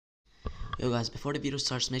Yo guys, before the video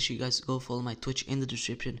starts, make sure you guys go follow my Twitch in the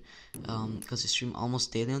description, because I stream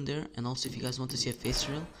almost daily on there. And also, if you guys want to see a face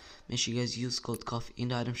reel, make sure you guys use code COFF in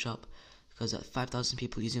the item shop, because at 5,000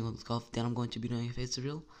 people using code COFF, then I'm going to be doing a face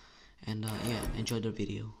reel. And yeah, enjoy the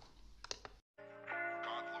video.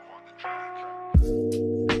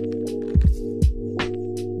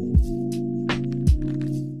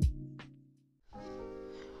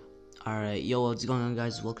 Alright, yo, what's going on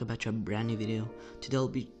guys? Welcome back to a brand new video. Today I'll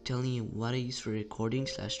be telling you what I use for recording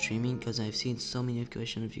 / streaming, because I've seen so many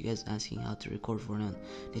questions of you guys asking how to record Fortnite on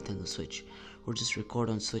Nintendo Switch or just record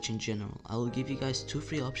on Switch in general. I will give you guys 2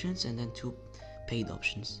 free options and then 2 paid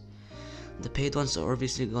options. The paid ones are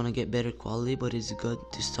obviously gonna get better quality, but it's good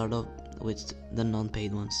to start off with the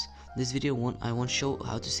non-paid ones. This video I won't show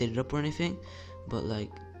how to set it up or anything, but like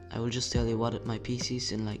I will just tell you what my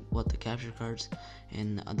PCs and like what the capture cards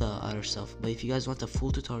and the other stuff. But if you guys want a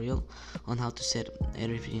full tutorial on how to set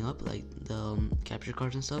everything up, like the capture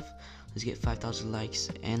cards and stuff, let's get 5,000 likes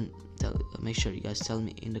and make sure you guys tell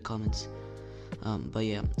me in the comments. But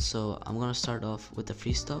yeah, so I'm gonna start off with the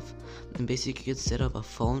free stuff. And basically you can set up a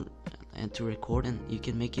phone and to record, and you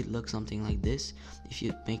can make it look something like this if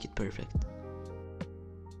you make it perfect.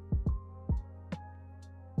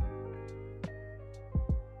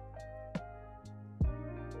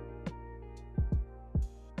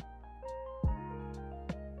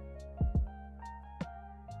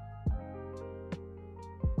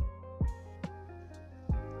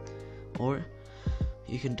 Or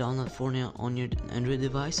you can download Fortnite on your Android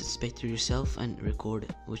device, inspect it yourself and record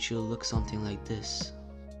it, which will look something like this.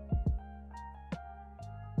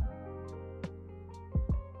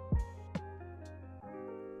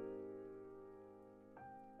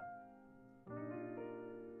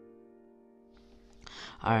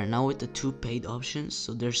 Alright, now with the 2 paid options.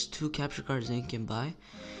 So there's 2 capture cards that you can buy,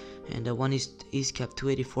 and one is EaseCap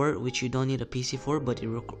 284, which you don't need a PC for, but it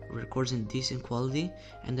records in decent quality.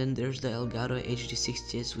 And then there's the Elgato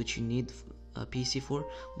HD60s, which you need a PC for,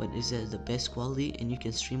 but it has the best quality and you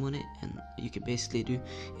can stream on it, and you can basically do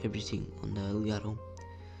everything on the Elgato.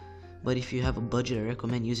 But if you have a budget, I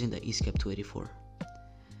recommend using the EaseCap 284.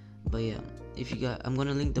 But yeah, I'm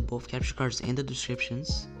gonna link the both capture cards in the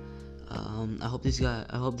descriptions. I hope this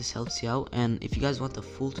helps you out, and if you guys want the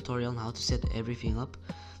full tutorial on how to set everything up,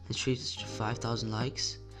 let's reach 5,000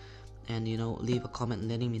 likes, and leave a comment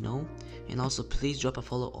letting me know, and also please drop a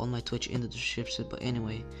follow on my Twitch in the description. But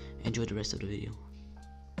anyway, enjoy the rest of the video.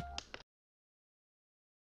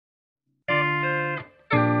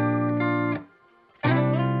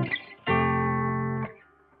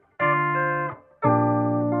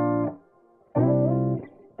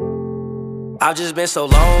 I've just been so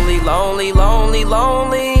lonely.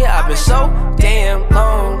 I've been so damn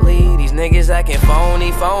lonely. These niggas acting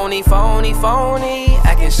phony.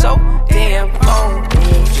 Acting so damn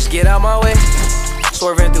lonely. Just get out my way.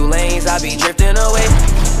 Swerving through lanes, I be drifting away.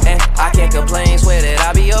 And I can't complain, swear that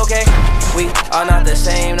I be okay. We are not the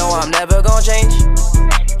same, no, I'm never gonna change.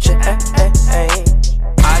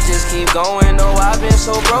 I just keep going, no, I've been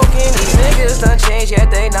so broken. These niggas done changed,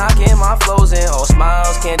 yet they knocking my flows in. All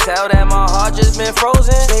smiles, can't tell that my heart just been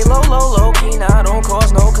frozen. Stay low key, now don't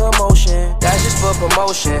cause no commotion. That's just for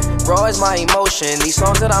promotion, raw is my emotion. These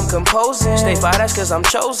songs that I'm composing, stay fire, that's cause I'm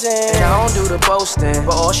chosen. And I don't do the boasting,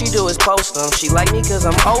 but all she do is post them. She like me cause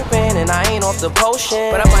I'm open, and I ain't off the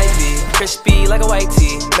potion. But I might be crispy like a white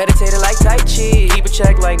tee, meditated like Tai Chi, keep a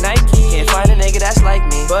check like Nike. Can't find a nigga that's like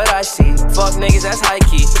me, but I see fuck niggas that's high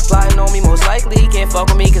key, plotting on me most likely. Can't fuck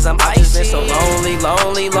with me cause I'm icy. I've been so lonely.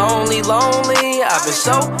 I've been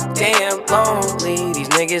so damn lonely. These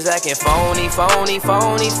niggas acting phony.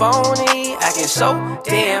 Acting so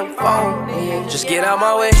damn phony. Just get out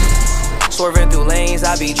my way. Swerving through lanes,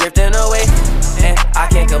 I be drifting away. And I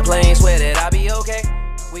can't complain, swear that I be okay.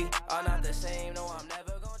 We are not the same, no,